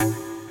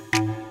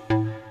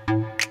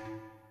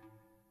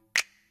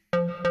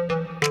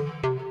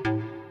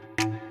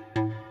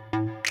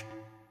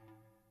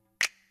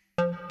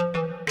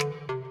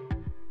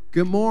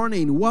Good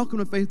morning. Welcome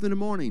to Faith in the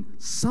Morning.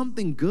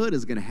 Something good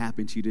is going to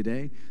happen to you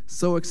today,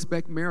 so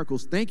expect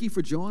miracles. Thank you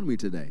for joining me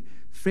today.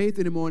 Faith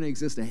in the Morning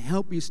exists to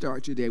help you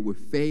start your day with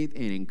faith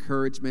and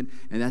encouragement,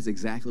 and that's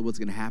exactly what's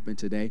going to happen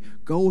today.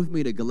 Go with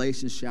me to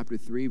Galatians chapter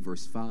 3,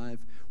 verse 5.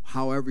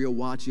 However you're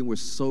watching, we're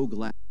so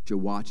glad you're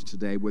watching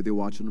today, whether you're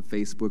watching on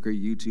Facebook or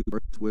YouTube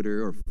or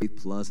Twitter or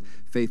Faith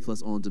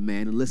Plus On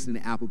Demand, and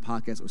listening to Apple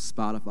Podcasts or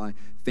Spotify.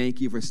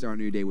 Thank you for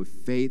starting your day with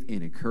faith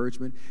and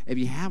encouragement. If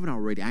you haven't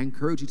already, I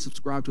encourage you to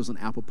subscribe to us on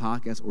Apple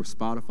Podcasts or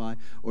Spotify,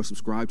 or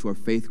subscribe to our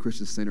Faith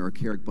Christian Center or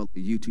Carrick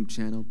Butler YouTube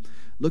channel.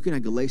 Looking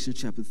at Galatians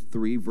chapter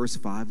 3, verse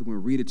 5, I'm going to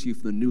read it to you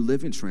from the New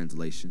Living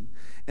Translation.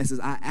 It says,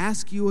 I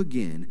ask you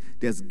again,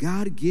 does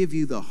God give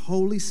you the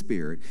Holy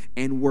Spirit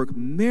and work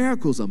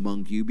miracles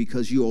among you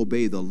because you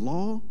obey the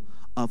law?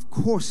 Of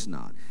course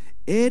not.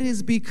 It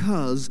is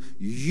because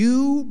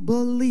you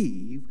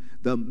believe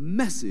the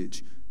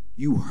message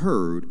you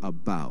heard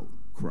about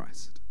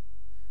Christ.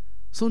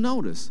 So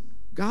notice,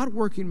 God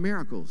working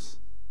miracles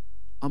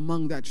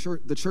among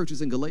the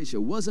churches in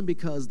Galatia wasn't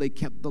because they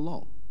kept the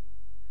law.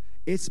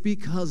 It's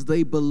because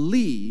they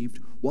believed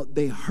what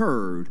they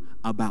heard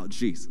about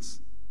Jesus.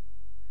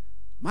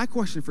 My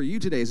question for you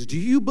today is, do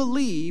you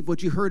believe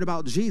what you heard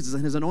about Jesus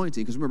and his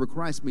anointing? Because remember,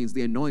 Christ means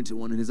the anointed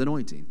one and his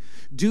anointing.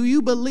 Do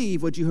you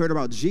believe what you heard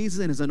about Jesus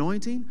and his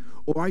anointing?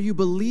 Or are you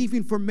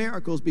believing for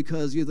miracles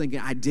because you're thinking,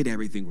 I did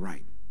everything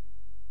right?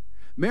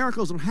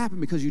 Miracles don't happen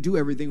because you do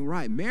everything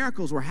right.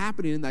 Miracles were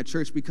happening in that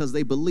church because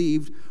they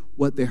believed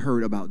what they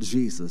heard about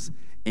Jesus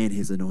and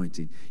his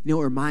anointing. You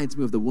know, it reminds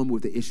me of the woman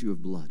with the issue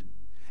of blood.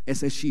 It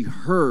says she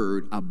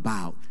heard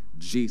about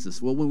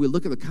Jesus. Well, when we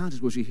look at the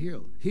context, what she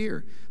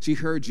hear? She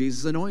heard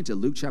Jesus anointed,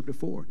 Luke chapter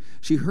 4.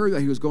 She heard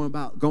that he was going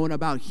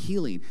about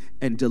healing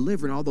and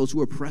delivering all those who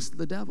were oppressed of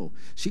the devil.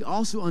 She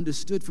also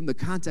understood from the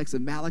context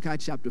of Malachi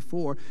chapter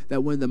 4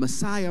 that when the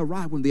Messiah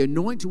arrived, when the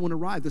anointed one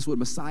arrived, this is what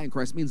Messiah in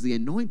Christ means, the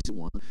anointed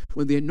one.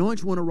 When the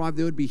anointed one arrived,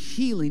 there would be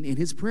healing in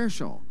his prayer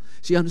shawl.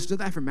 She understood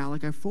that from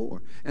Malachi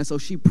 4. And so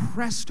she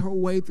pressed her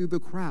way through the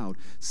crowd,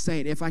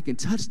 saying, if I can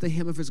touch the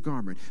hem of his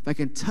garment, if I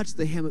can touch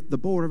the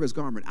border of his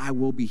garment, I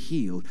will be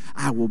healed.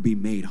 I will be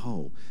made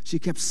whole. She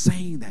kept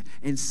saying that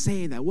and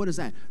saying that. What is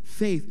that?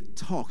 Faith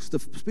talks. The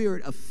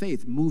spirit of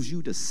faith moves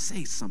you to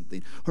say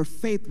something. Her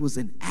faith was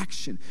in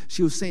action.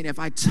 She was saying, if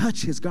I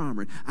touch his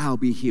garment, I'll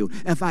be healed.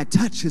 If I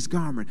touch his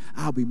garment,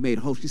 I'll be made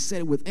whole. She said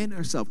it within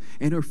herself,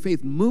 and her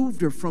faith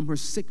moved her from her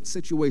sick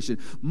situation,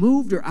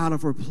 moved her out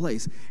of her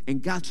place,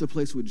 and got to a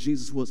place where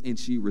Jesus was, and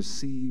she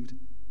received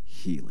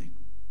healing.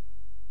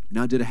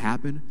 Now, did it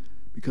happen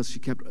because she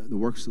kept the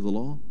works of the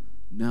law?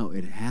 No,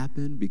 it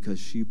happened because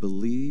she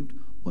believed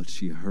what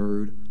she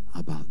heard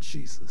about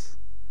Jesus.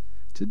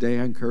 Today,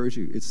 I encourage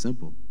you, it's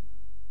simple.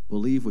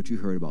 Believe what you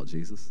heard about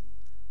Jesus.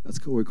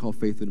 That's what we call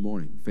faith in the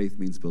morning. Faith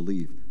means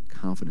believe,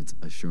 confidence,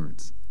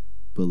 assurance.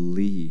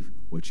 Believe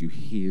what you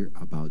hear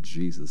about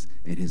Jesus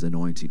and his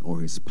anointing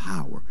or his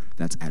power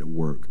that's at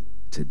work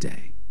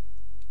today.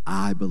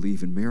 I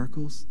believe in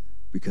miracles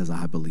because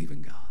I believe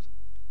in God.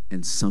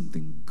 And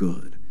something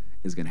good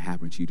is going to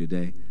happen to you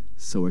today,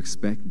 so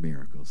expect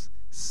miracles.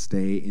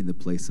 Stay in the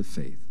place of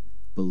faith.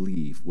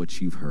 Believe what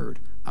you've heard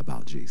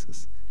about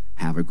Jesus.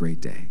 Have a great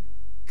day.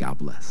 God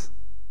bless.